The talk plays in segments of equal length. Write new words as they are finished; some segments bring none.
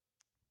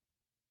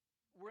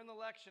in the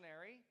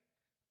lectionary,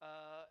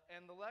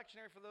 and the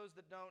lectionary, for those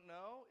that don't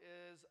know,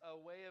 is a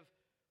way of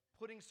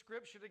putting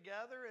Scripture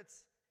together.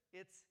 It's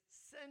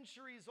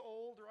centuries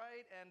old,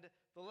 right? And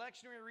the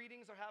lectionary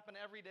readings happen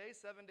every day,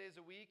 7 days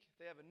a week.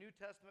 They have a New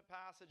Testament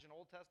passage, an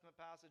Old Testament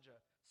passage, a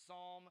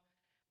psalm.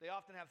 They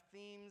often have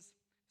themes.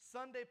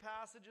 Sunday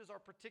passages are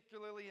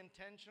particularly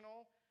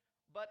intentional.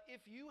 But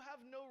if you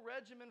have no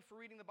regimen for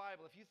reading the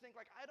Bible, if you think,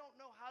 like, I don't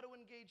know how to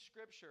engage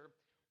Scripture,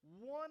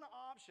 one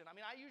option,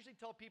 I usually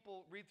tell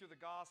people read through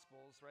the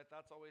Gospels, right?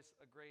 That's always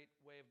a great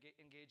way of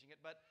engaging it.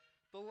 But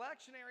the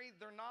lectionary,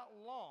 they're not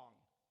long,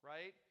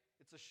 right?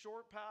 It's a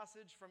short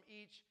passage from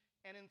each,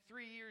 and in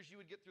 3 years you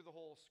would get through the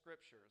whole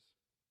Scriptures.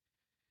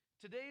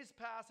 Today's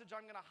passage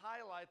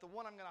the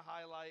one I'm going to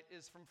highlight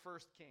is from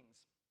 1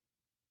 Kings.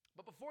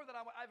 But before that,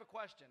 I have a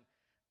question.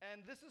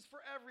 And this is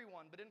for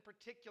everyone, but in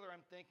particular,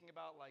 I'm thinking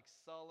about like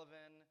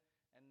Sullivan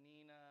and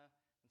Nina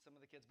and some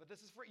of the kids. But this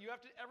is for,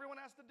 everyone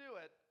has to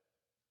do it.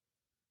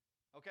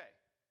 Okay,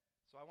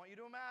 so I want you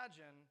to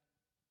imagine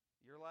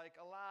you're like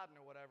Aladdin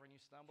or whatever, and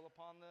you stumble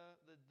upon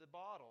the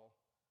bottle.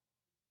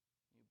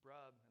 You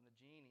rub, and the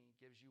genie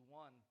gives you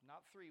one,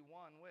 not three,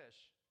 one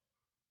wish.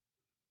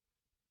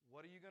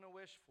 What are you going to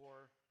wish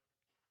for?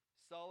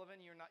 Sullivan,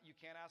 you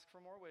can't ask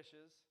for more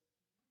wishes.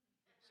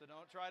 So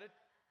don't try to,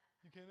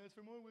 you can't ask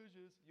for more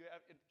wishes.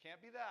 It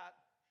can't be that.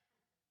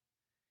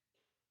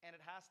 And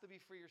it has to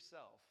be for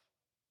yourself.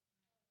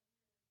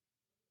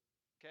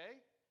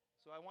 Okay?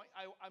 So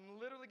I'm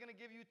literally going to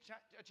give you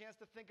a chance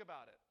to think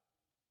about it.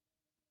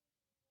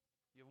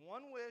 You have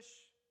one wish,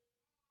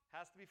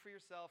 has to be for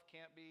yourself,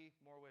 can't be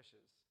more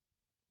wishes.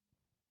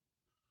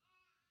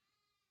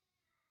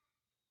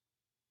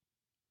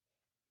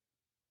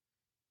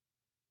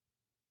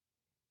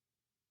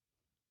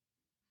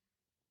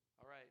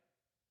 All right.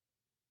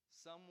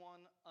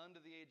 Someone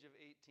under the age of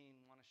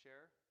 18 want to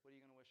share? What are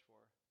you going to wish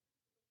for?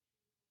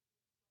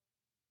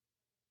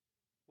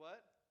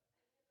 What?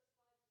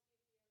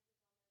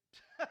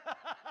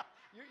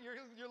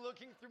 You're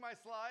looking through my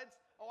slides?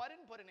 Oh, I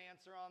didn't put an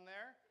answer on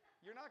there.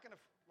 You're not going to,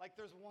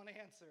 there's one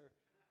answer.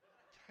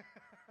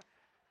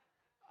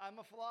 I'm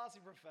a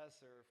philosophy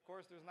professor. Of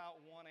course, there's not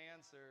one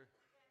answer.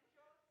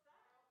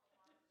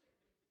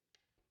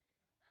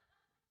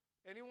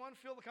 Anyone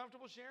feel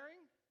comfortable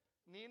sharing?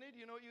 Nina,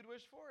 do you know what you'd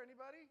wish for?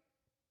 Anybody?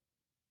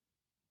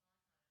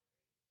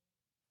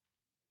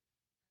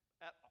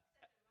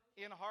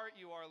 In heart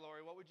you are,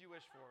 Lori. What would you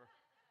wish for?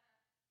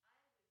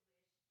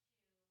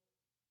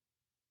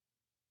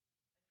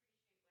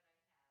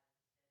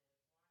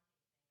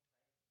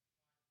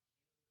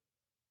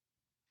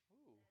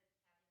 Ooh.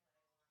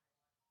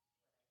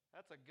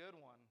 That's a good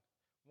one.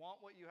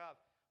 Want what you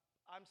have.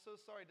 I'm so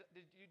sorry.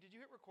 Did you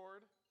hit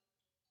record?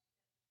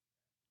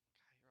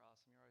 God, you're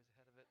awesome. You're always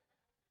ahead of it.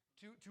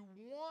 To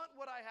want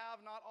what I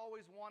have, not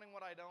always wanting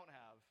what I don't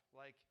have.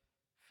 Like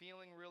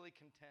feeling really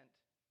content.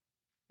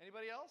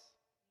 Anybody else?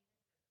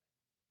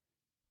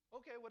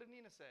 Okay, what did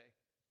Nina say?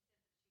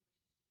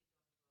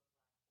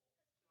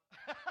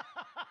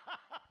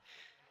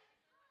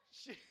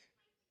 She.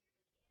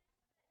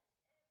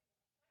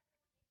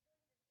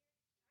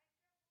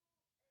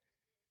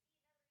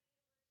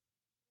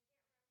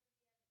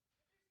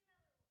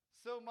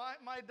 So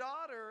my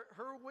daughter,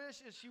 her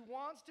wish is she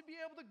wants to be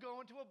able to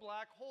go into a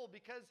black hole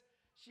because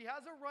she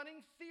has a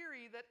running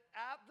theory that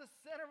at the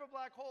center of a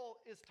black hole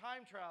is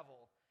time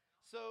travel.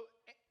 So,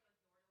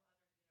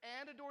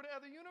 and a door to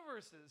other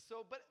universes.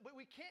 So, but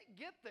we can't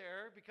get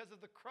there because of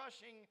the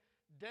crushing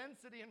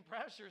density and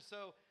pressure.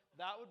 So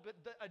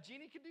a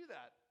genie could do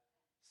that.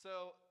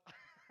 So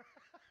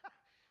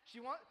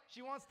she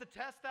wants to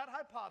test that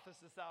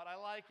hypothesis out. I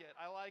like it.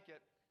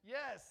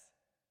 Yes.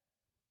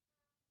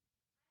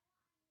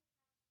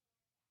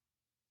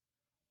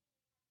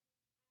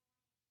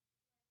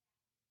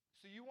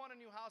 So you want a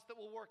new house that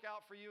will work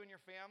out for you and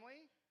your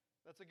family?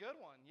 That's a good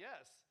one,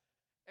 yes.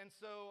 And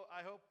so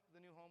I hope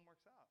the new home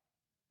works out.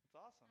 It's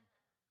awesome.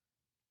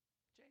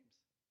 James. To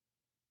be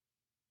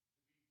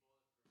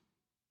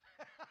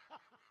bulletproof.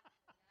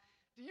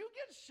 Do you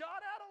get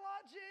shot at a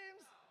lot,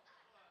 James?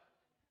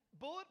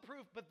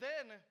 Bulletproof, but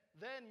then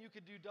you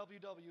could do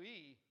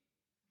WWE,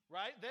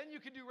 right? Then you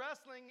could do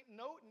wrestling.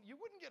 No, you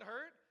wouldn't get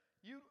hurt.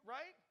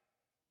 Right?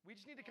 We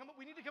just need to come up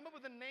with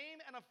a name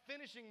and a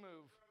finishing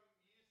move.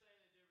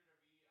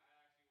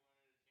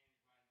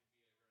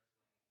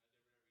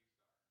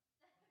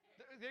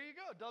 There you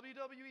go,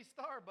 WWE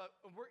star, but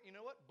you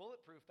know what?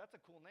 Bulletproof, that's a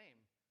cool name.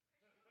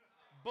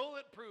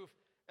 Bulletproof.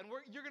 And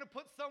you're going to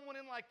put someone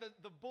in like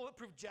the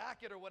bulletproof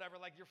jacket or whatever,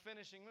 like your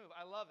finishing move.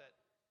 I love it.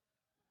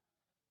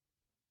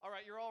 All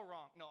right, you're all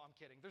wrong. No, I'm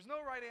kidding. There's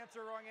no right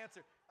answer or wrong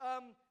answer.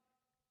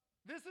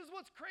 This is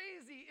what's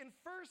crazy. In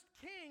 1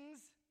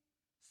 Kings,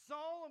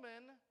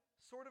 Solomon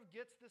sort of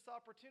gets this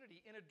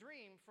opportunity in a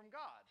dream from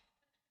God.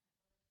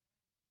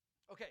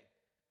 Okay,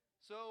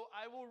 so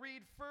I will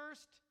read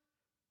first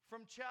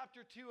from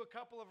chapter 2, a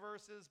couple of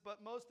verses, but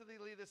mostly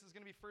this is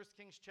going to be 1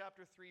 Kings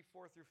chapter 3,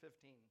 4 through 15.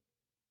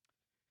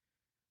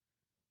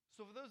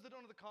 So for those that don't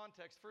know the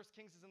context, 1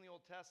 Kings is in the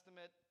Old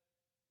Testament.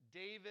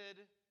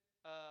 David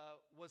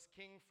was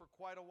king for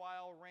quite a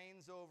while,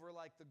 reigns over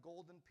like the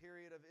golden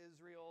period of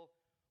Israel.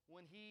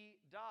 When he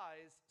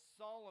dies,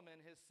 Solomon,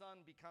 his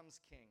son,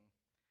 becomes king.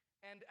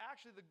 And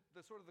actually,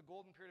 the sort of the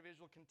golden period of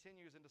Israel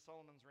continues into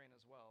Solomon's reign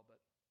as well.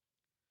 But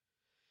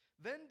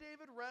then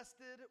David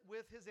rested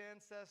with his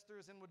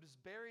ancestors and was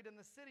buried in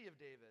the city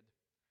of David.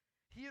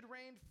 He had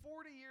reigned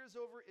 40 years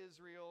over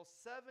Israel,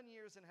 7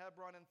 years in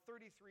Hebron, and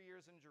 33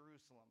 years in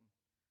Jerusalem.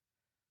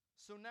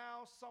 So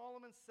now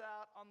Solomon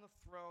sat on the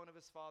throne of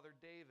his father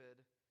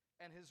David,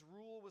 and his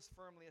rule was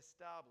firmly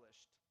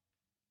established.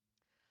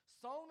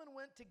 Solomon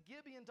went to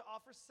Gibeon to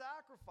offer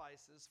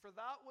sacrifices, for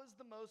that was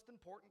the most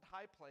important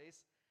high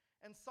place,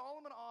 and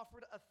Solomon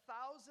offered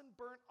 1,000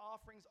 burnt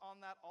offerings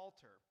on that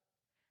altar.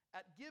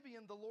 At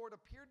Gibeon, the Lord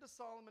appeared to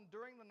Solomon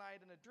during the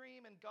night in a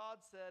dream, and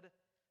God said,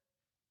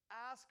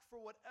 "Ask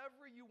for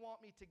whatever you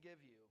want me to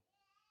give you."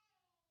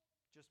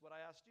 Just what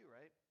I asked you,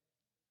 right?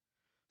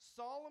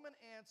 Solomon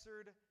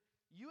answered,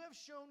 "You have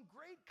shown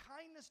great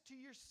kindness to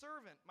your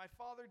servant, my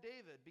father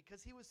David,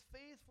 because he was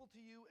faithful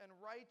to you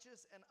and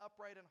righteous and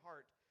upright in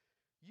heart.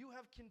 You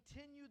have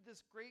continued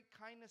this great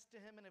kindness to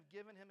him and have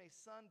given him a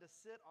son to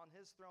sit on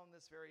his throne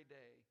this very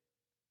day.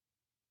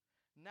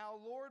 Now,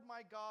 Lord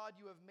my God,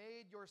 you have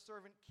made your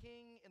servant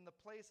king in the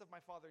place of my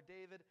father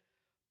David,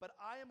 but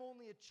I am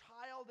only a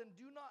child and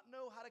do not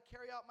know how to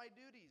carry out my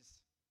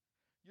duties.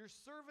 Your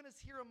servant is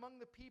here among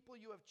the people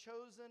you have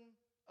chosen,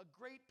 a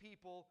great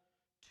people,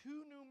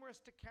 too numerous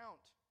to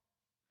count.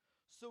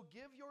 So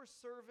give your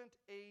servant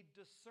a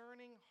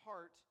discerning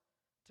heart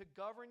to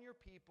govern your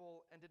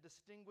people and to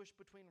distinguish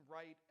between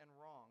right and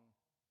wrong.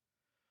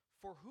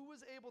 For who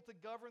is able to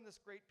govern this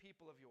great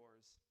people of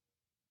yours?"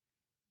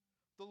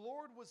 The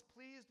Lord was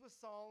pleased with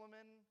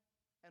Solomon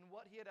and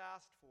what he had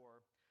asked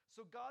for.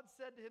 So God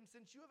said to him,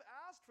 "Since you have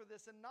asked for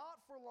this, and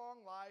not for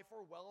long life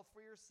or wealth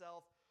for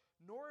yourself,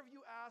 nor have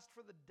you asked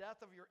for the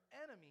death of your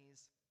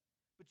enemies,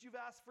 but you've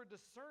asked for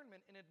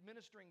discernment in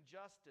administering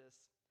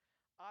justice,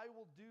 I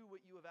will do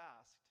what you have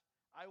asked.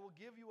 I will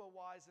give you a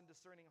wise and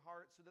discerning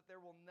heart, so that there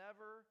will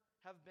never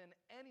have been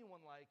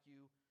anyone like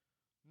you,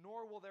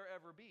 nor will there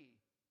ever be.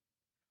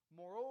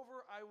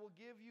 Moreover, I will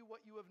give you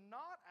what you have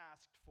not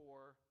asked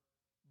for,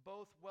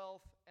 both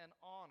wealth and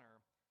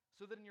honor,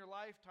 so that in your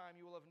lifetime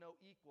you will have no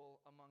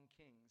equal among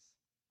kings."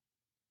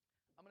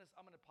 I'm going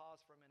to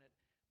pause for a minute.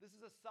 This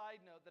is a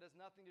side note that has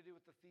nothing to do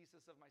with the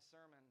thesis of my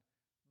sermon,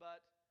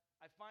 but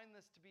I find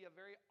this to be a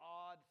very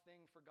odd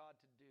thing for God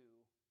to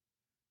do.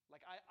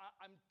 Like,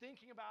 I'm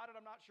thinking about it,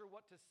 I'm not sure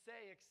what to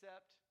say,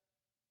 except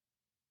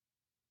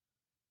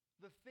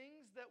the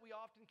things that we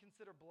often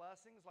consider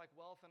blessings, like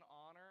wealth and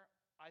honor,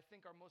 I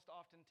think are most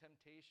often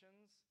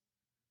temptations.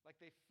 Like,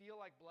 they feel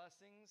like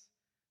blessings,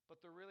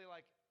 but they're really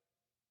like,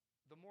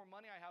 the more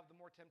money I have, the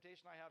more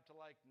temptation I have to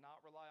like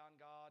not rely on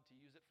God, to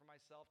use it for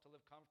myself, to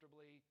live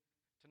comfortably,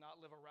 to not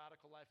live a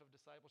radical life of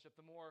discipleship.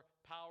 The more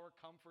power,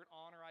 comfort,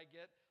 honor I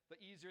get,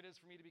 the easier it is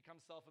for me to become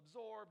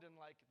self-absorbed and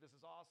like, this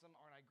is awesome,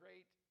 aren't I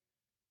great?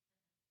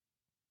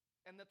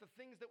 And that the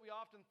things that we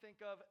often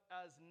think of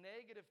as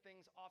negative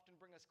things often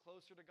bring us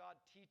closer to God,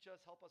 teach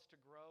us, help us to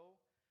grow.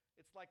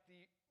 It's like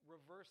the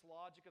reverse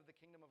logic of the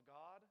kingdom of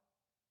God.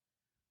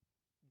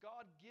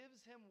 God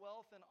gives him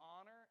wealth and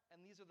honor,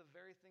 and these are the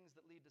very things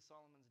that lead to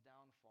Solomon's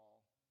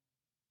downfall.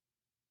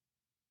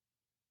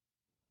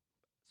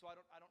 So I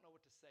don't know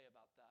what to say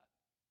about that,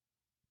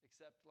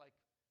 except like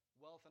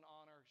wealth and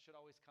honor should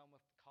always come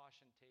with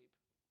caution tape.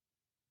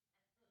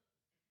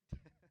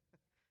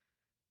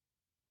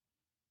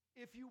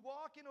 "If you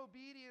walk in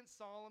obedience,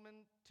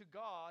 Solomon, to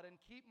God and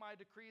keep my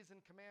decrees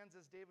and commands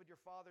as David your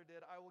father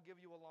did, I will give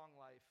you a long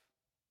life."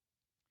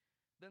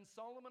 Then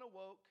Solomon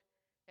awoke,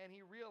 and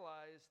he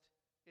realized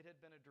it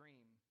had been a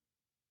dream.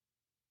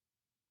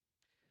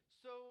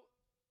 So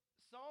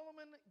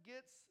Solomon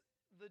gets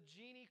the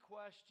genie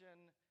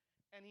question,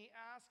 and he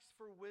asks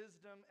for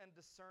wisdom and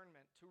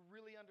discernment to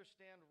really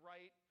understand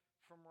right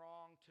from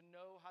wrong, to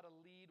know how to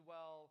lead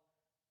well,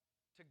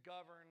 to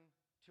govern,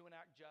 to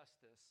enact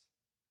justice.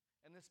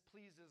 And this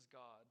pleases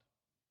God.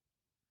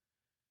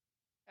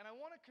 And I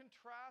want to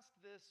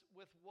contrast this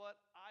with what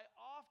I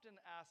often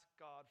ask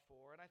God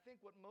for. And I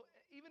think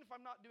even if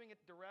I'm not doing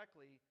it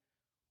directly,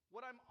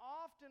 what I'm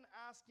often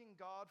asking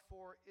God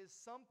for is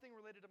something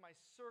related to my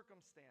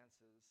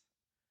circumstances.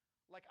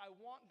 Like, I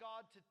want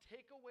God to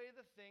take away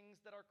the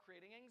things that are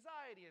creating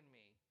anxiety in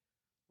me,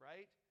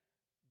 right?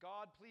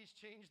 God, please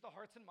change the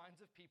hearts and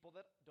minds of people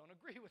that don't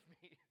agree with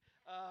me.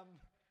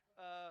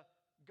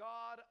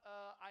 God,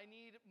 I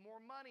need more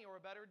money or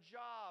a better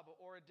job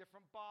or a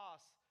different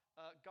boss.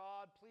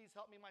 God, please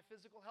help me. My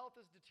physical health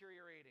is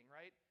deteriorating,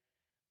 right?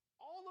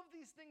 All of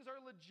these things are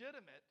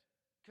legitimate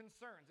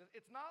concerns.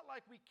 It's not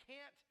like we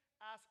can't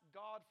ask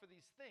God for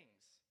these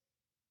things.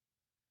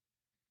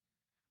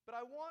 But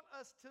I want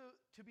us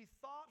to be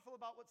thoughtful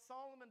about what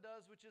Solomon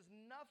does, which has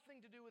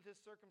nothing to do with his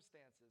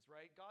circumstances,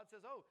 right? God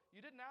says, "Oh,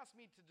 you didn't ask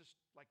me to just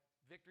like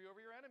victory over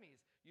your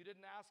enemies. You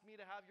didn't ask me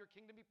to have your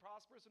kingdom be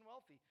prosperous and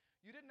wealthy.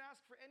 You didn't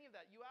ask for any of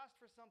that. You asked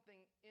for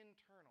something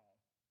internal.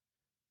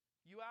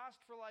 You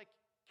asked for like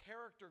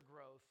character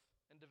growth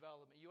and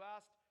development. You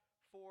asked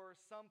for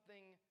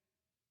something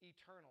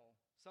eternal,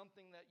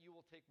 something that you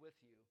will take with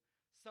you,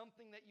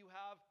 something that you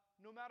have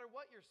no matter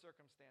what your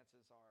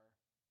circumstances are.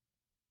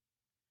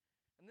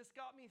 And this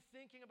got me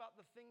thinking about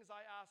the things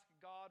I ask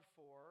God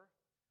for,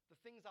 the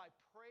things I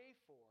pray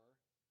for,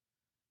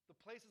 the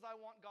places I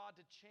want God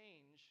to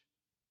change.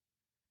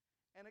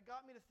 And it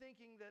got me to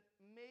thinking that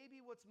maybe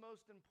what's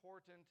most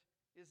important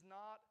is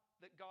not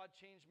that God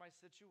change my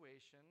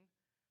situation,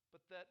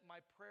 but that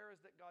my prayer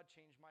is that God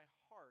change my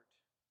heart.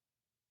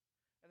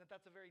 And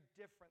that's a very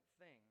different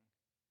thing.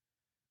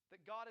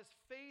 That God is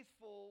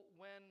faithful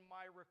when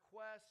my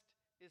request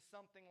is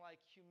something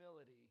like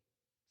humility.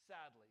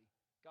 Sadly,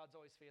 God's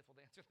always faithful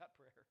to answer that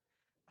prayer.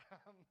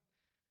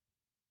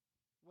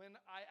 When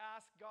I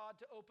ask God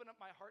to open up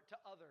my heart to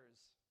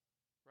others,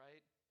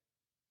 right?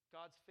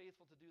 God's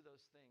faithful to do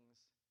those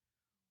things.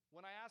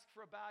 When I ask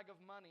for a bag of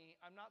money,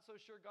 I'm not so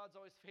sure God's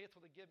always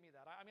faithful to give me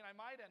that. I mean, I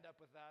might end up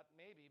with that,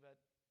 maybe,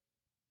 but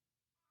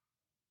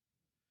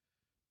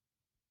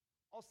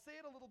I'll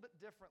say it a little bit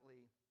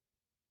differently.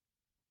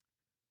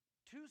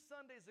 2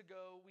 Sundays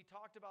ago, we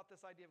talked about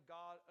this idea of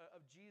God,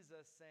 of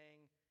Jesus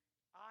saying,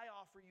 I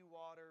offer you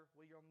water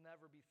where you'll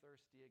never be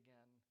thirsty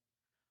again.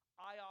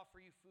 I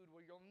offer you food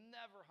where you'll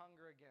never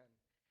hunger again.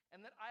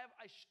 And that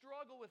I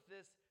struggle with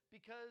this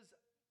because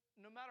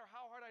no matter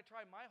how hard I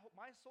try,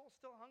 my soul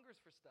still hungers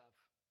for stuff,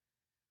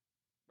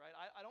 right?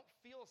 I don't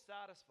feel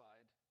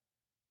satisfied.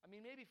 I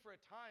mean, maybe for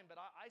a time,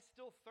 but I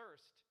still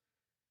thirst.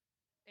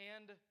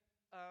 And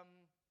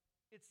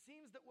it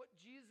seems that what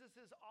Jesus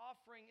is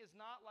offering is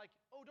not like,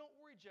 oh, don't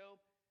worry, Joe.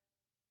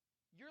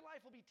 Your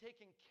life will be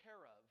taken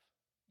care of.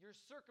 Your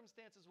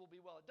circumstances will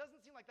be well. It doesn't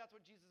seem like that's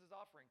what Jesus is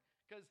offering,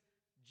 because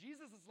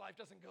Jesus' life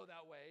doesn't go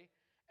that way,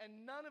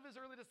 and none of his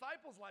early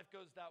disciples' life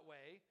goes that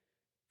way.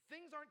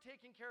 Things aren't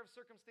taken care of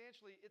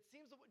circumstantially. It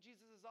seems that what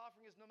Jesus is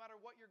offering is no matter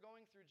what you're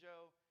going through,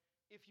 Joe,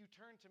 if you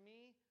turn to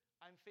me,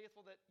 I'm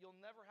faithful that you'll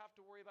never have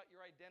to worry about your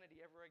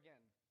identity ever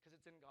again, because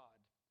it's in God.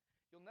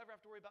 You'll never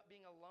have to worry about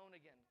being alone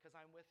again, because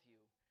I'm with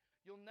you.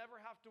 You'll never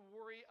have to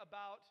worry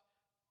about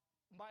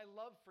my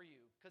love for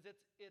you, because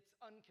it's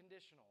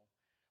unconditional.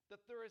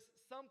 That there is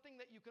something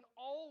that you can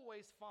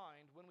always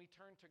find when we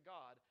turn to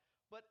God.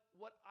 But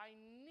what I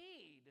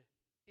need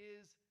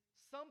is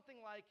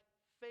something like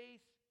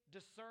faith,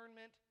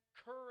 discernment,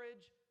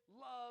 courage,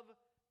 love,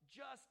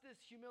 justice,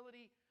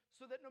 humility,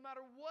 so that no matter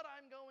what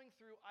I'm going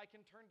through, I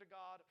can turn to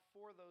God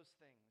for those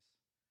things.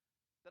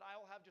 That I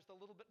will have just a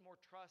little bit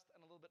more trust and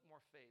a little bit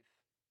more faith.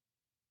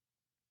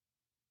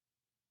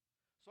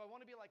 So I want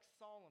to be like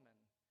Solomon.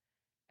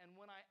 And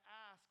when I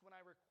ask, when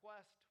I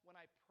request, when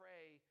I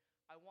pray,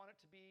 I want it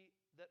to be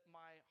that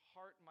my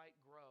heart might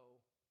grow,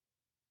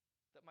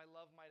 that my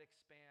love might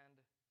expand,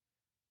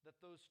 that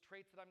those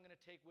traits that I'm going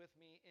to take with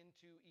me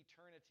into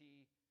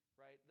eternity,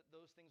 right, that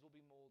those things will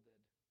be molded.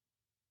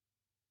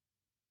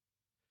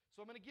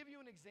 So I'm going to give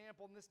you an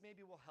example, and this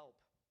maybe will help.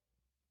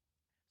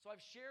 So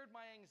I've shared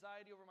my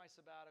anxiety over my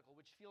sabbatical,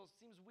 which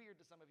seems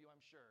weird to some of you,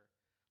 I'm sure.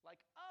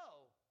 Like,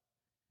 oh,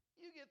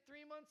 you get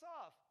 3 months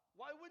off.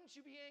 Why wouldn't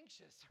you be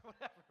anxious or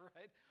whatever,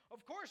 right?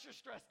 Of course you're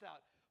stressed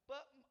out.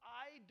 But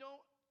I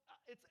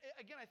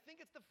think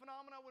it's the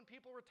phenomena when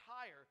people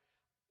retire.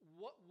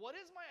 What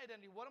is my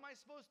identity? What am I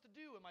supposed to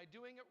do? Am I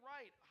doing it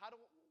right?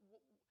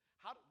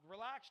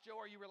 Relax, Joe.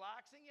 Are you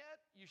relaxing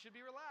yet? You should be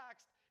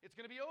relaxed. It's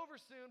going to be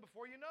over soon.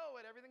 Before you know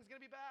it, everything's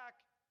going to be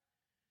back.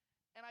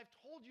 And I've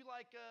told you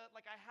like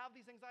I have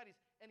these anxieties.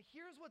 And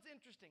here's what's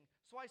interesting.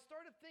 So I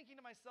started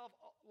thinking to myself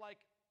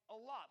a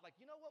lot. Like,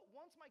 you know what?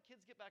 Once my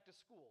kids get back to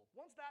school,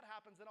 once that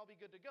happens, then I'll be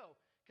good to go.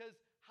 Because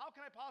how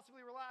can I possibly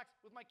relax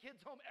with my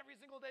kids home every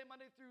single day,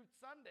 Monday through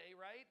Sunday,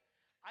 right?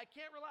 I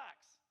can't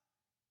relax.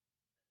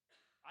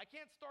 I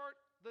can't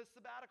start the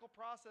sabbatical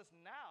process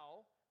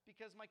now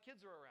because my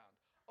kids are around.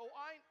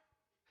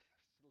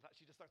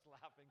 She just starts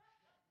laughing.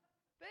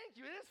 Thank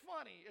you. It is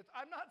funny.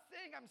 I'm not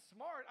saying I'm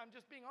smart. I'm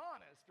just being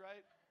honest,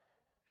 right?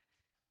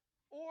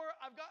 Or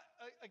I've got,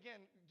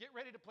 again, get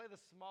ready to play the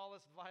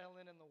smallest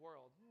violin in the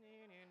world.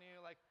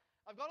 Like,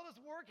 I've got all this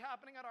work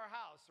happening at our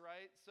house,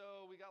 right?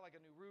 So we got like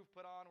a new roof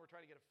put on. We're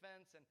trying to get a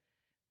fence, and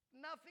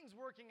nothing's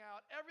working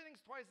out.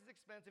 Everything's twice as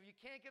expensive. You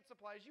can't get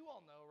supplies. You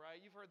all know,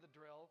 right? You've heard the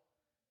drill.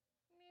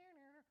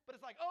 But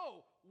it's like,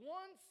 oh,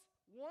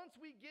 once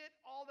we get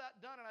all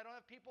that done and I don't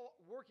have people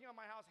working on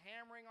my house,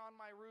 hammering on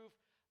my roof,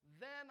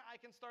 then I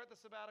can start the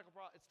sabbatical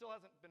process. It still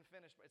hasn't been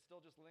finished, but it's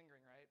still just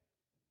lingering, right?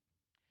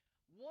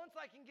 Once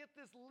I can get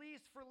this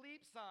lease for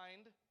LEAP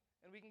signed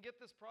and we can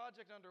get this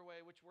project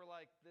underway, which we're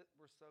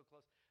so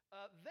close,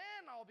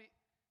 then I'll be,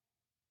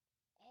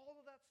 all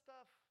of that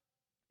stuff,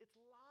 it's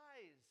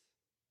lies.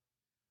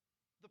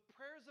 The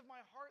prayers of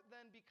my heart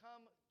then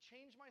become,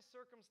 change my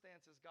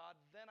circumstances, God,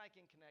 then I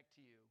can connect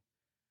to you.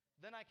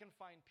 Then I can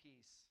find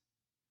peace.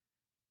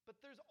 But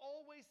there's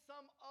always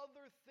some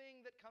other thing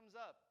that comes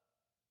up,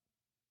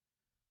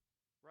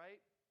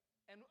 right?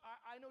 And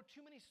I know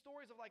too many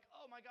stories of like,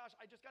 oh my gosh,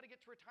 I just got to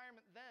get to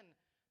retirement then.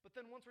 But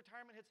then once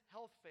retirement hits,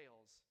 health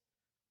fails.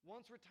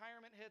 Once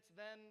retirement hits,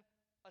 then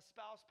a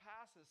spouse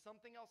passes.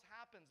 Something else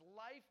happens.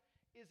 Life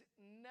is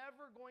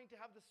never going to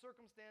have the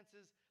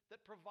circumstances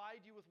that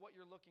provide you with what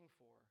you're looking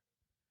for.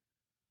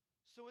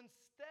 So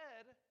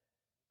instead,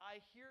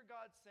 I hear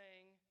God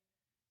saying,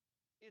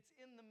 it's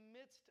in the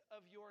midst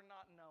of your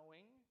not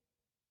knowing,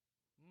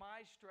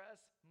 my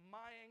stress,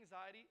 my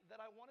anxiety,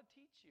 that I want to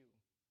teach you.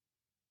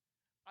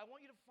 I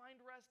want you to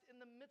find rest in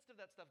the midst of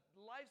that stuff.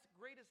 Life's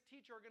greatest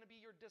teacher are going to be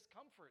your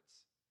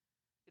discomforts.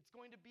 It's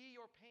going to be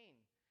your pain.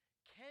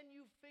 Can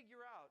you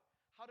figure out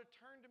how to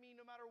turn to me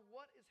no matter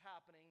what is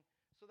happening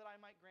so that I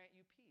might grant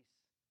you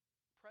peace,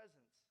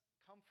 presence,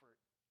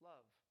 comfort,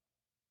 love?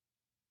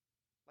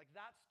 Like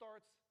that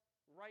starts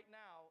right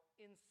now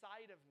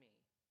inside of me.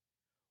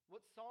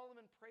 What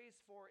Solomon prays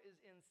for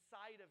is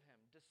inside of him,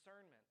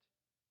 discernment.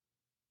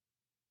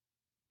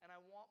 And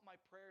I want my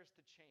prayers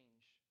to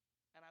change.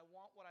 And I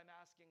want what I'm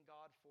asking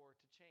God for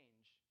to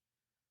change.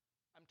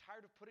 I'm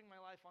tired of putting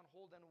my life on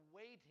hold and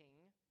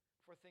waiting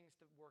for things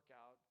to work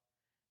out.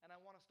 And I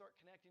want to start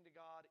connecting to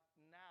God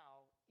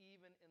now,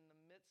 even in the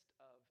midst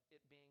of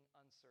it being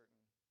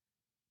uncertain,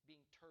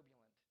 being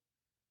turbulent,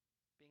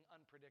 being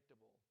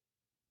unpredictable.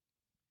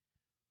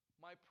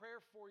 My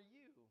prayer for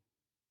you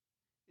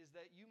is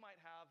that you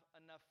might have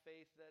enough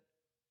faith that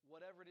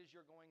whatever it is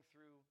you're going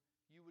through,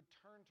 you would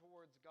turn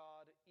towards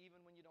God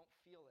even when you don't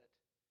feel it,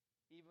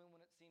 even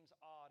when it seems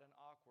odd and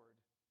awkward.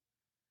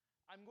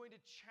 I'm going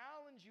to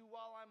challenge you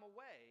while I'm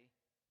away,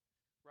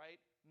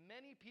 right?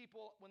 Many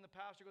people, when the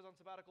pastor goes on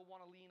sabbatical,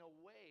 want to lean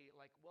away,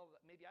 like, well,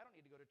 maybe I don't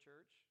need to go to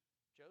church.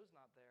 Joe's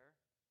not there.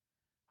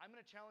 I'm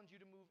going to challenge you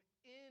to move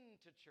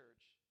into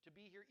church, to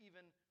be here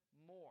even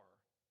more,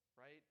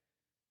 right?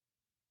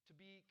 To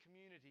be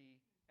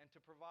community and to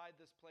provide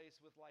this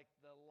place with like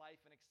the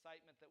life and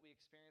excitement that we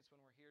experience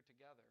when we're here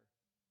together.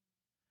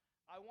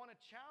 I want to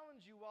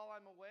challenge you while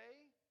I'm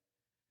away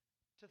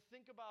to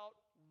think about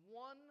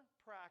one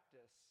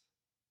practice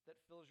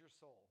that fills your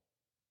soul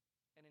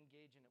and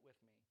engage in it with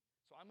me.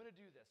 So I'm going to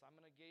do this. I'm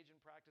going to engage in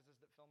practices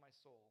that fill my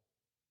soul.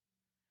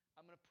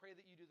 I'm going to pray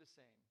that you do the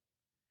same.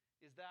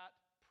 Is that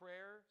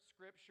prayer,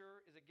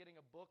 scripture? Is it getting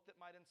a book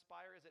that might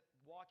inspire? Is it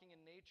walking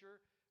in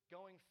nature,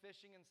 going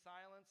fishing in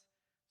silence,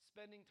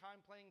 spending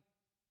time playing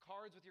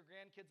cards with your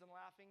grandkids and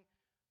laughing?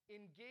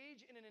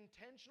 Engage in an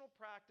intentional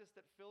practice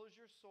that fills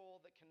your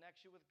soul, that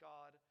connects you with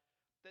God,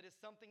 that is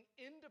something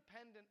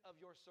independent of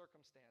your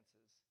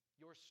circumstances,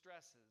 your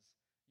stresses,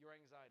 your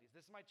anxieties.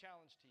 This is my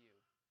challenge to you.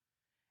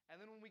 And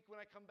then when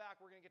I come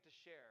back, we're going to get to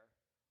share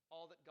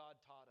all that God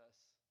taught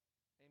us.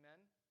 Amen?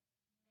 Amen.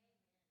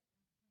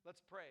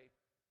 Let's pray.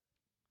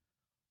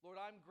 Lord,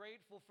 I'm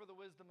grateful for the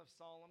wisdom of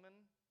Solomon,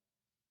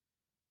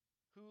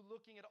 who,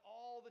 looking at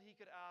all that he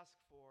could ask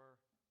for,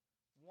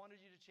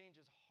 wanted you to change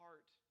his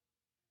heart,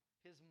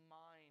 his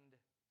mind,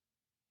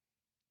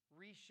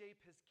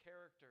 reshape his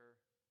character,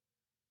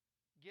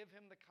 give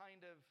him the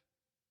kind of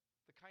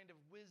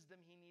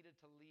wisdom he needed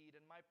to lead.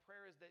 And my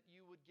prayer is that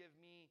you would give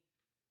me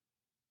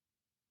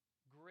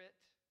grit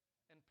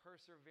and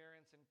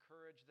perseverance and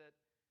courage, that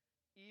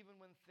even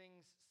when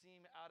things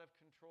seem out of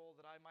control,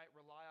 that I might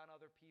rely on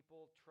other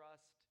people,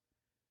 trust,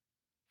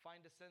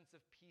 find a sense of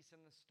peace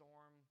in the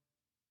storm.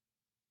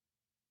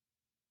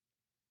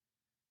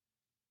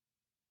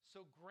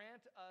 So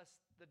grant us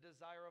the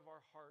desire of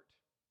our heart,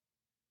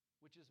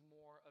 which is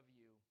more of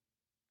you.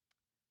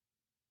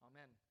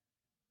 Amen.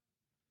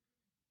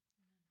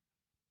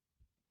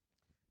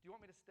 Do you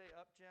want me to stay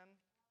up, Jen? Yes, you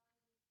can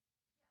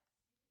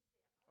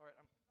stay up. All right. Invite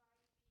the church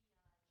council to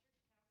come forward.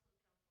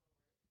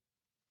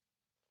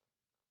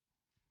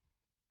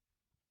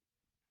 So,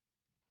 knowing that our beloved Pastor Joe is going on sabbatical, we felt like that perhaps he needed some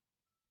kind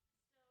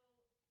of a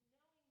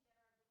toolkit.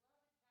 He's been a little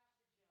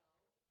worried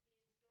about what will I do?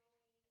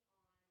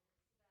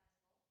 Will I do too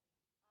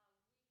much?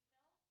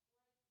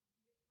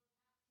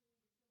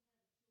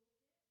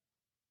 Will I not do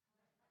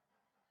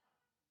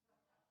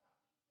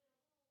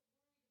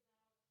enough? And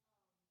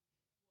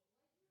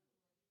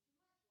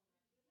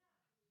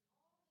all the things that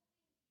you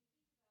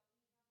think about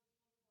when you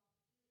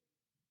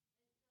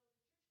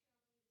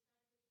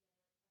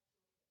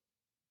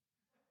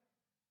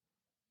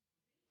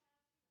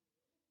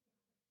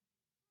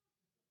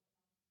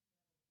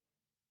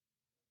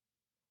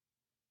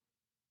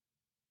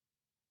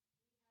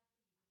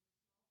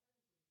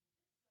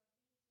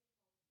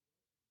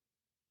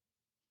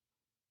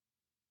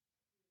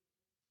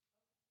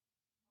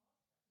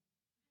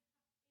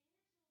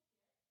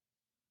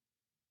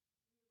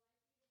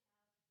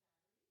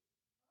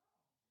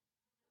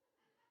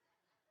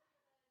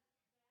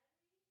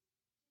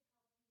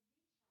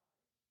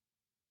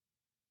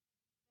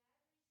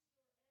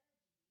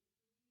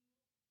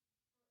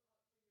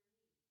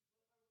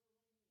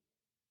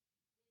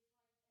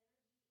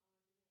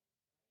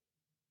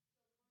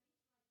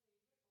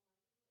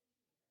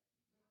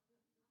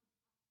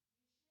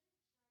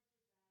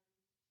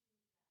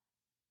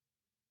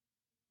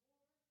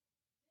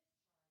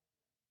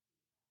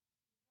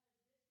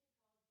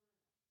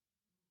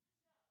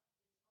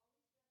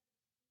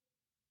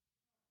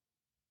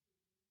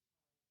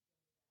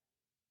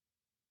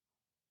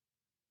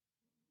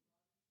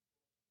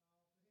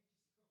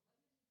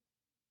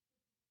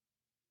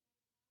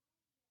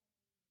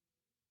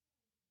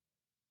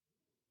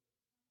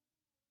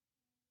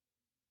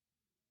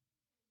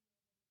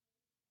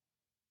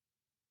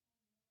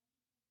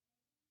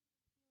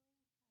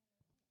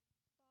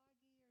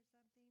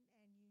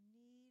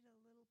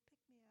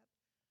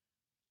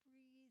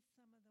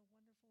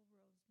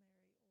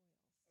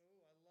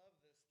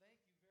Thank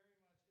you very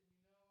much. And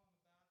you know I'm a bath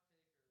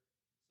taker.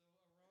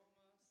 So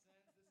aroma,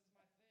 scents, this is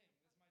my thing.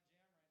 This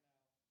is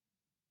my jam right now. Thank you.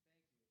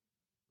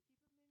 Keep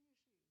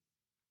them in your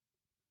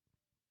shoes.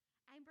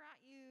 I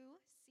brought you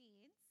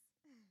seeds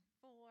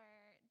for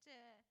to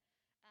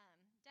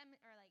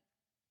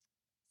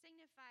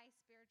signify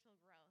spiritual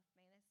growth.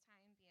 May this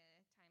time be a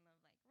time of like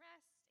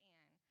rest and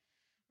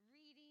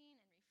reading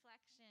and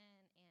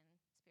reflection and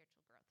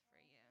spiritual growth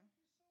for you. Thank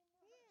you so much.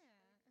 Yeah.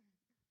 Zinnias are my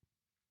favorite, by the way.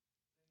 Did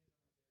you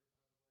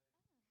know that?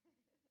 No, I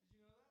didn't.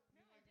 Literally,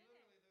 come on,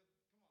 they're the most brilliantly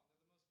beautiful bulbs.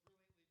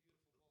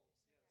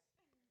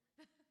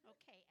 Yes.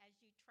 Okay, as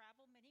you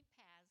travel many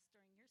paths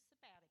during your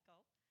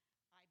sabbatical,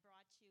 I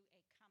brought you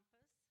a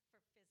compass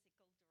for physical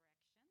direction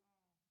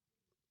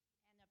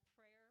and a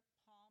prayer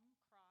palm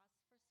cross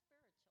for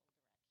spiritual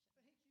direction.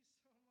 Thank you so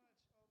much.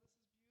 Oh, this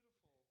is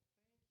beautiful.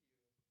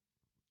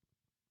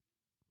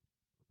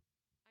 Thank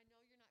you. I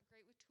know you're not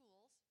great with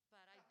tools,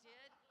 but I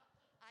did.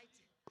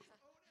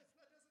 Otis,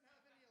 that doesn't have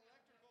any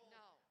electrical.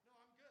 No. No,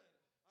 I'm good. I'm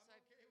So okay with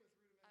rudimentary.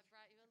 I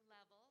brought you a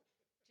level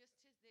just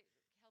to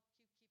help you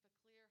keep a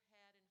clear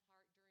head and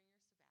heart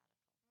during your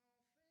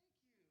sabbatical.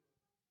 Oh, thank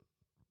you.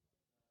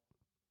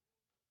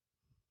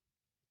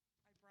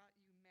 I brought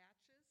you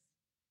matches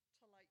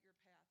to light your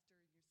path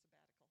during your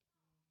sabbatical.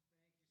 Thank you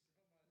so much.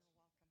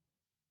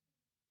 You're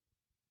welcome.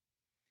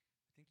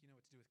 I think you know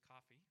what to do with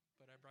coffee,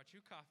 but I brought you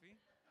coffee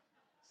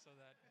so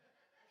that. Just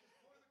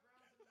pour the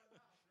grounds into my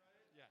mouth,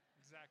 right? Yeah,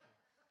 exactly.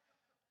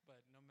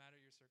 But no matter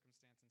your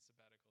circumstance in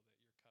sabbatical, that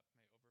your cup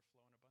may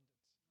overflow in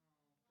abundance.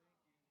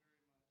 Oh,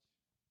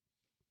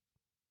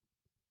 thank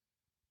you very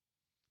much.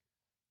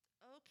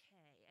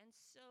 Okay, and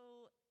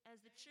so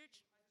as the church.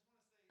 I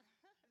just want to say,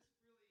 this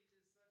really is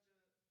such a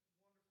wonderful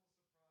surprise.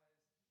 Thank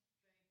you from the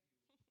bottom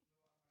of my heart. I'm so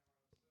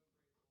grateful. I miss you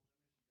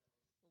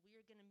guys. Well, we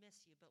are going to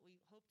miss you, but we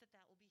hope that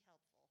that will be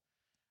helpful.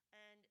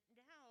 And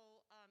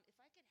now, if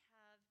I could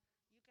have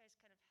you guys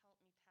kind of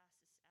help me pass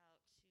this out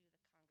to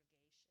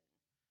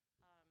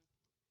the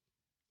congregation.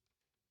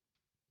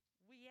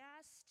 We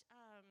asked,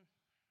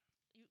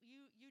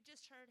 you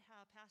just heard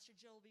how Pastor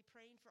Joe will be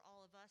praying for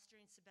all of us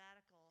during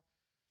sabbatical,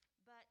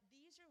 but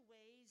these are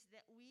ways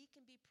that we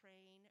can be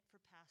praying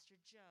for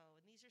Pastor Joe,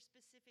 and these are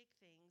specific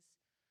things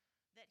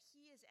that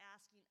he is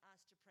asking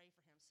us to pray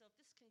for him. So if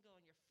this can go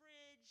in your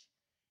fridge,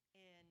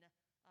 in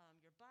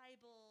your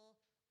Bible,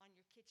 on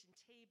your kitchen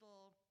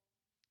table,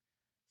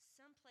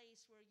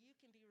 someplace where you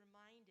can be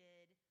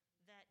reminded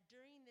that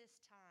during this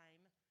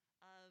time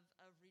of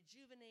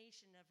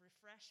rejuvenation, of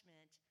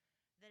refreshment,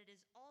 that it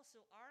is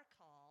also our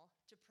call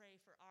to pray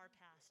for our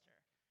pastor.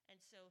 And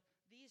so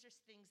these are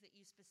things that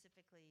you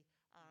specifically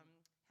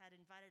had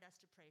invited us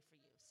to pray for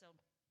you. So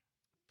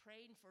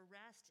praying for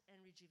rest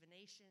and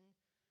rejuvenation,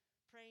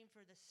 praying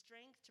for the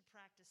strength to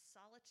practice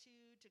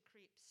solitude, to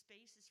create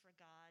spaces for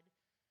God,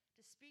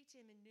 to speak to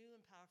him in new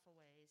and powerful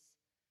ways.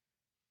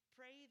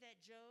 Pray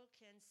that Joe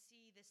can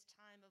see this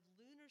time of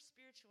lunar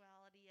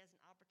spirituality as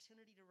an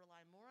opportunity to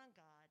rely more on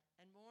God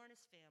and more on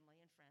his family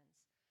and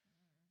friends.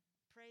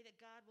 Pray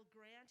that God will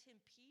grant him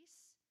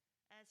peace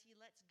as he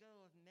lets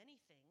go of many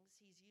things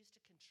he's used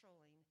to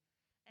controlling.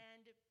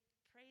 And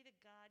pray that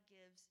God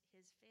gives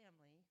his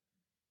family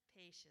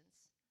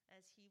patience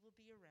as he will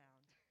be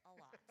around a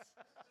lot.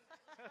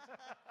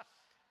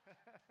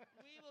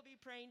 We will be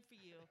praying for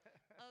you.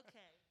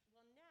 Okay,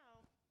 well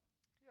now.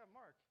 Yeah,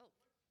 Mark. Oh.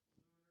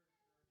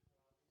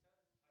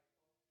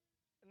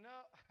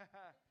 No,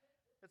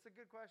 it's a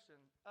good question.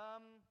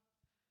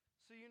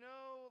 So you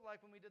know,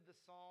 like when we did the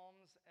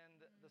Psalms,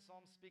 and the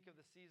Psalms speak of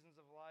the seasons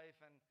of life,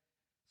 and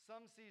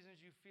some seasons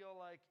you feel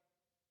like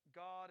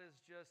God is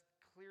just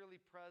clearly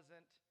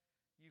present.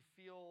 You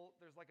feel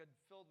there's like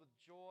filled with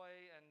joy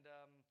and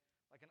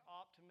like an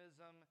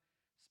optimism.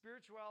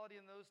 Spirituality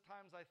in those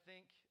times, I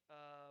think,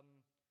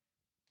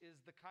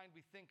 is the kind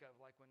we think of,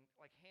 like when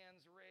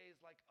hands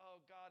raised, like, oh,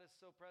 God is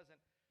so present.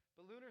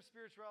 But lunar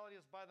spirituality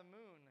is by the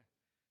moon.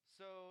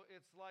 So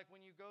it's like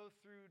when you go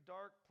through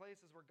dark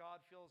places where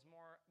God feels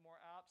more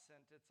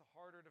absent, it's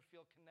harder to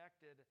feel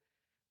connected.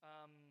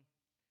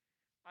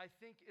 I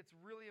think it's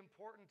really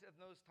important in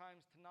those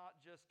times to not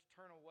just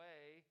turn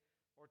away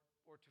or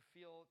to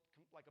feel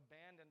like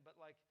abandoned, but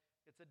like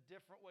it's a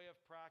different way of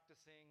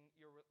practicing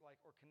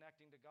or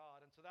connecting to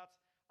God. And so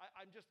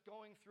I'm just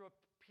going through a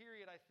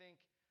period, I think,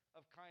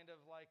 of kind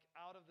of like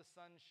out of the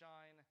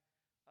sunshine,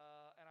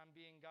 and I'm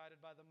being guided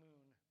by the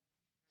moon.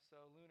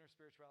 So lunar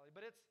spirituality.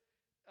 But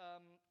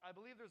I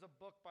believe there's a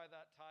book by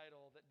that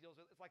title that deals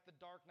with, it's like the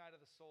dark night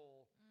of the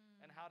soul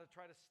and how to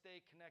try to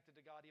stay connected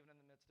to God even in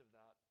the midst of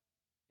that.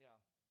 Yeah.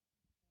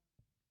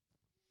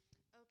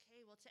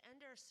 Okay, well, to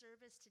end our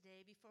service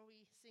today, before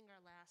we sing our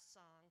last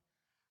song,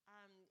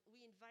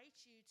 we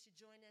invite you to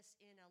join us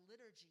in a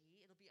liturgy.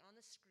 It'll be on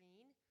the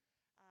screen,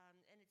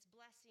 and it's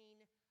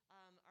blessing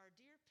our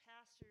dear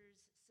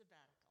pastor's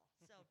sabbatical.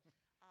 So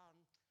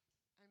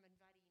I'm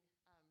inviting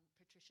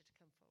Patricia to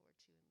come forward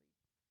too and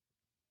lead.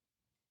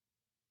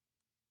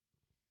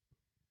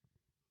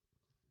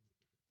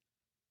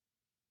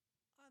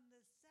 On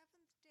the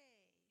seventh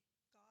day,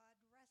 God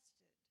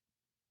rested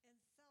and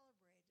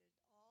celebrated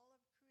all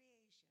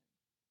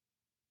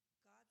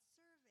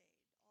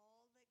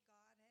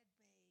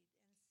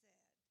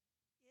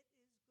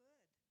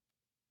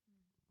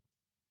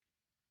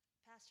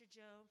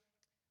Pastor Joe,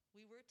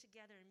 we work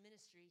together in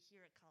ministry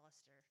here at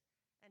Collister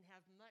and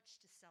have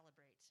much to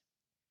celebrate.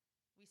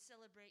 We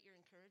celebrate your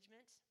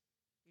encouragement,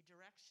 your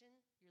direction,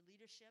 your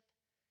leadership,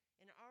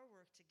 and our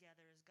work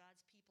together as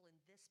God's people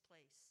in this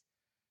place.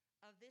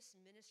 Of this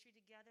ministry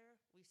together,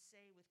 we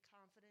say with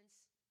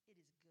confidence, it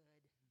is good.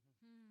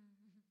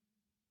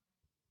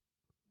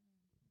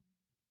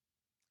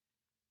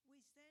 We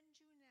send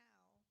you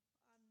now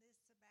on this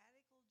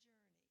sabbatical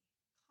journey,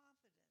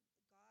 confident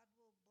that God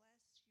will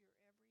bless your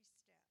every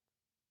step,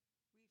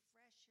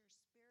 refresh your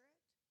spirit,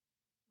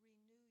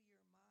 renew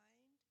your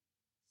mind,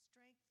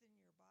 strengthen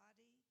your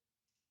body,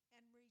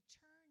 and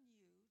return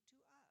you to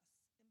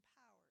us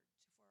empowered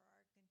for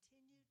our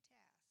continued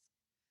task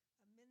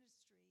of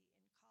ministry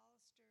in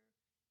Collister,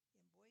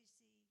 in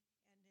Boise,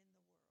 and in the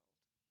world.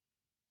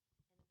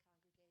 And the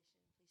congregation,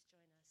 please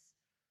join us.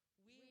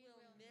 We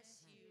will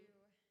miss you,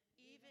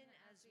 even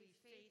as we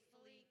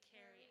faithfully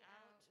carry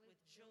out with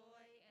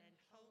joy and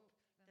hope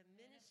the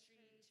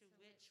ministry to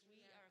which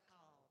we are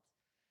called.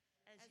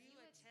 As you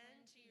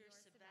attend to your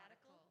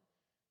sabbatical,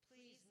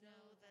 please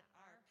know that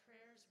our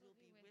prayers will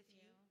be with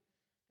you,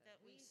 that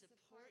we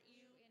support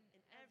you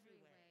in every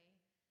way,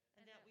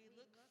 and that we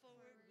look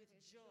forward with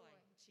joy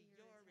to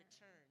your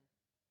return.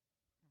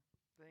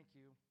 Thank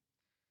you.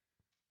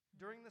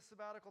 During the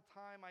sabbatical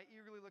time, I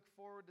eagerly look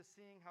forward to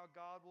seeing how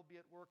God will be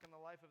at work in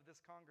the life of this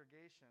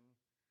congregation,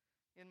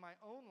 in my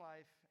own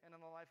life, and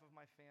in the life of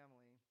my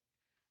family.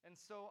 And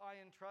so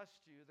I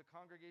entrust you, the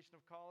congregation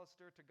of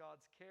Collister, to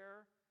God's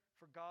care,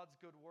 for God's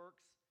good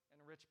works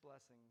and rich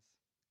blessings.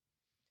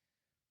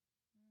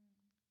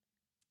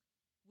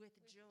 With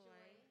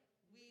joy,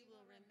 we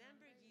will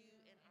remember you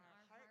in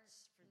our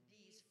hearts for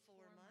these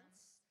 4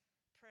 months,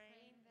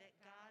 praying that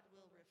God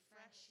will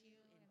refresh you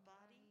in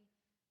body,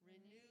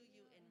 renew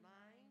you in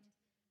mind,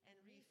 and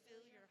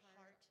refill your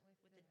heart with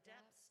the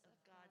depths of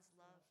God's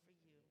love for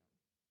you.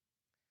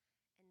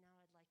 And now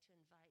I'd like to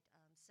invite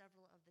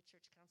several of the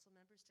church council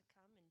members to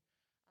come and,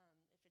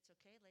 if it's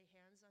okay, lay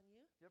hands on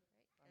you. Yep,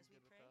 Right, I'm as we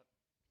good with pray. that.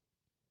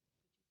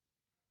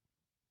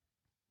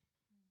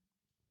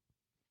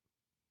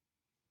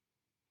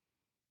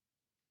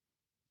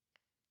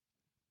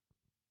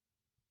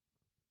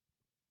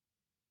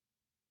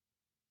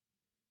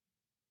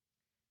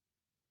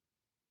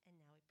 And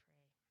now we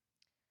pray.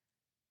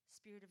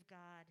 Spirit of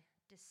God,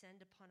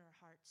 descend upon our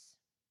hearts.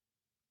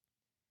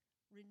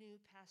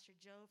 Renew Pastor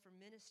Joe for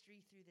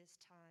ministry through this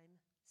time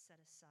set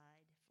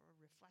aside for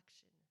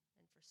reflection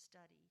and for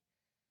study,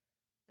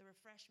 the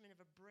refreshment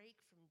of a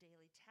break from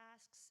daily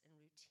tasks and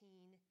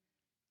routine,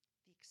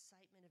 the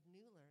excitement of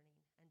new learning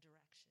and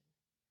direction.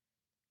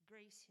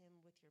 Grace him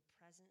with your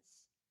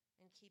presence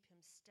and keep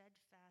him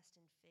steadfast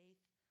in faith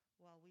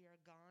while we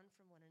are gone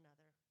from one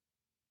another.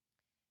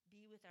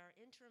 Be with our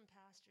interim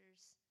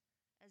pastors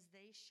as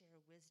they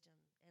share wisdom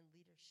and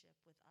leadership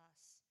with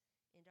us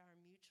in our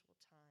mutual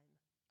time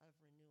of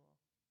renewal.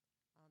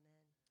 Amen.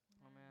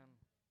 Amen.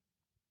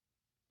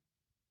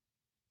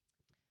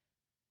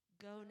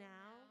 Go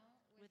now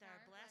with our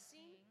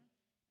blessing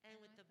and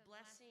with the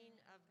blessing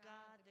of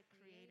God, the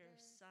Creator,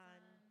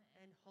 Son,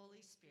 and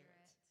Holy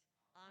Spirit.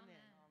 Amen.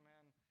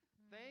 Amen.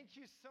 Thank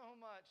you so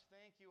much.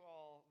 Thank you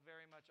all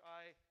very much.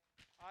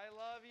 I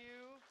love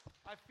you.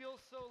 I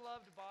feel so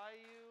loved by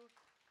you.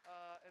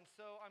 And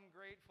so I'm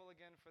grateful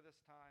again for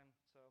this time.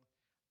 So,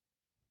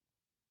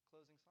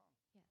 closing song.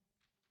 Yes.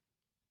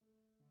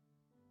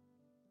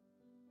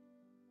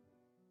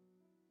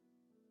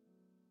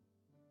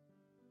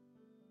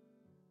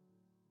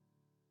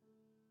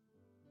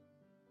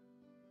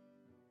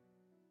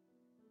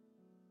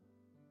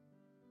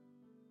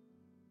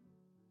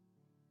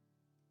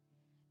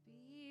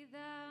 Be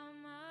thou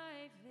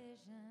my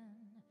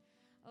vision,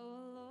 O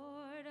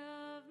Lord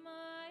of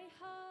my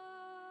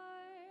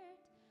heart,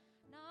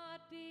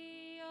 not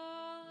be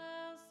all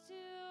else to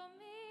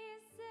me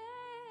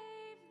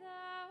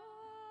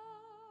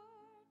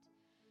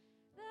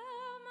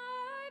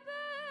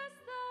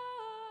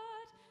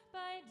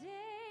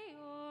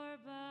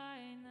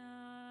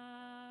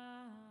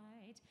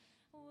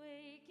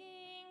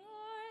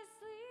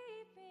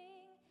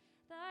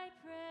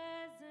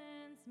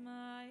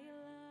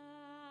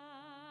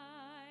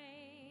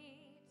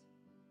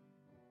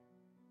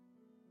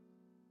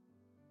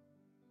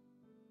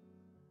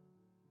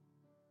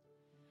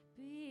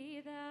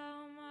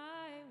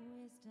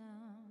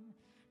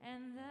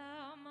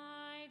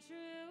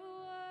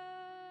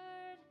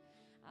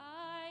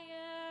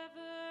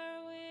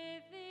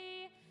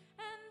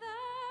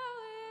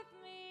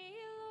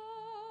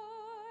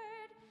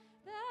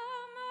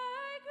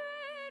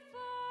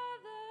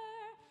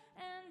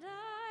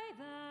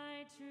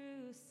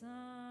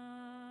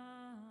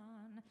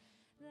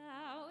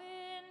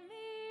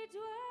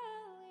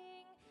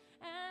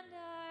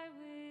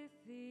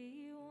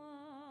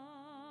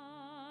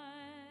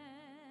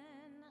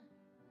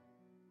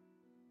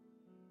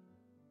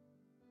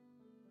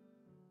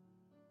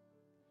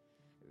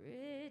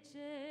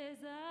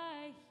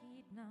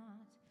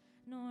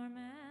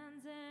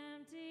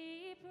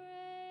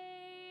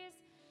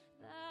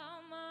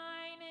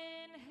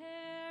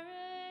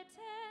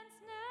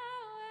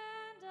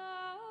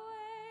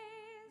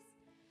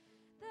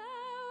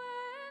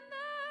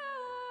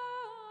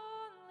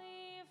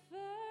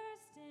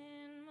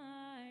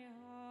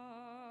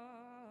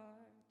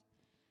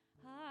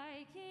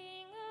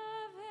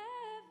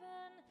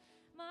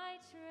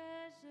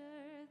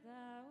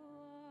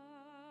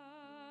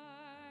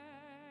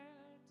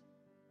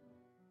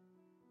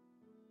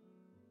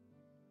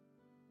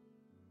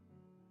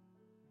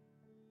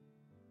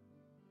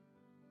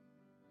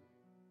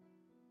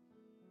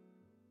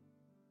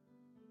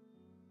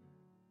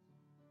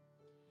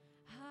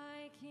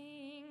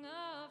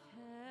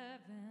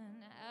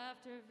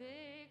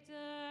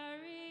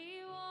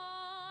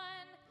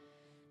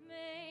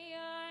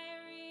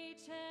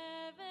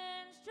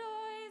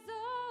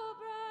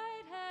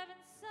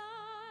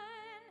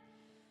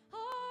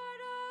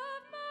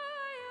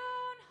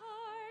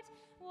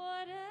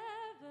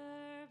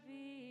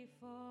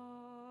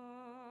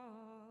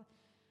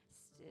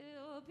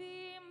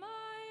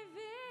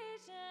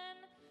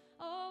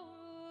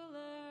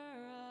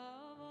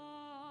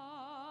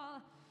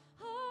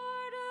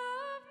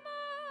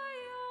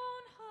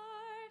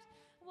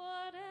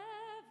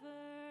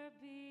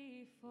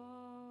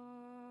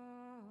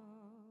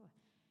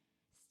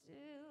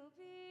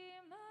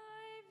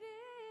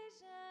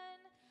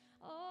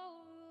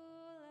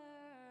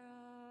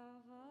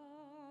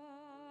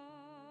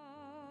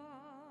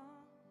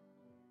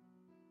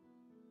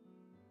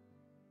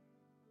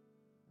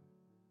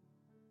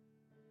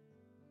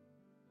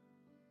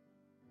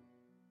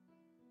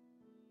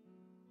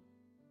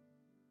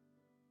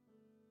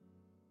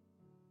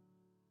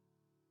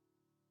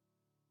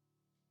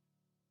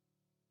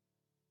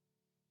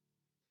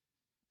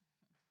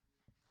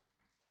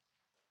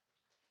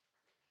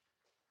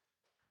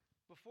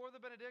Before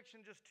the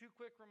benediction, just two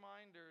quick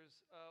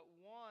reminders.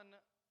 One,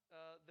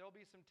 there'll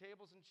be some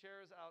tables and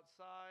chairs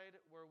outside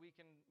where we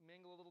can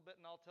mingle a little bit,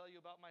 and I'll tell you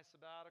about my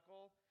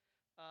sabbatical.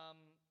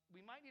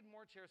 We might need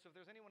more chairs, so if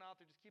there's anyone out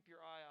there, just keep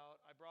your eye out.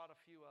 I brought a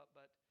few up,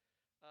 but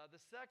the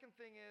second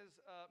thing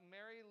is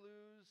Mary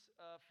Lou's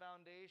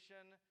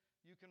Foundation.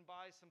 You can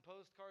buy some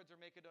postcards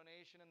or make a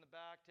donation in the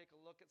back. Take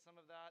a look at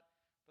some of that,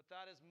 but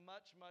that is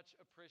much, much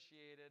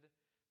appreciated.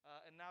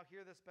 And now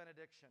hear this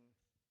benediction.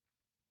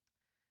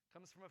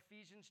 Comes from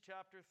Ephesians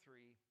chapter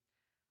 3.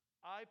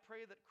 I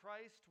pray that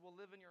Christ will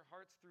live in your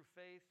hearts through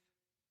faith.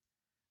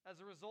 As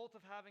a result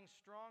of having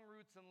strong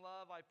roots in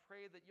love, I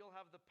pray that you'll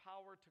have the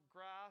power to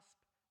grasp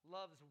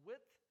love's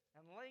width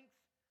and length,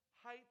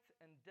 height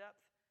and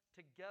depth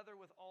together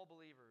with all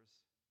believers.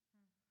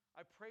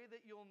 I pray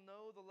that you'll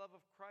know the love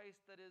of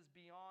Christ that is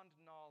beyond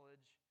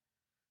knowledge,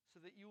 so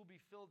that you will be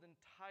filled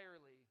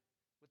entirely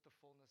with the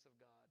fullness of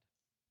God.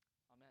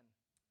 Amen.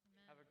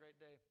 Amen. Have a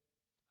great day.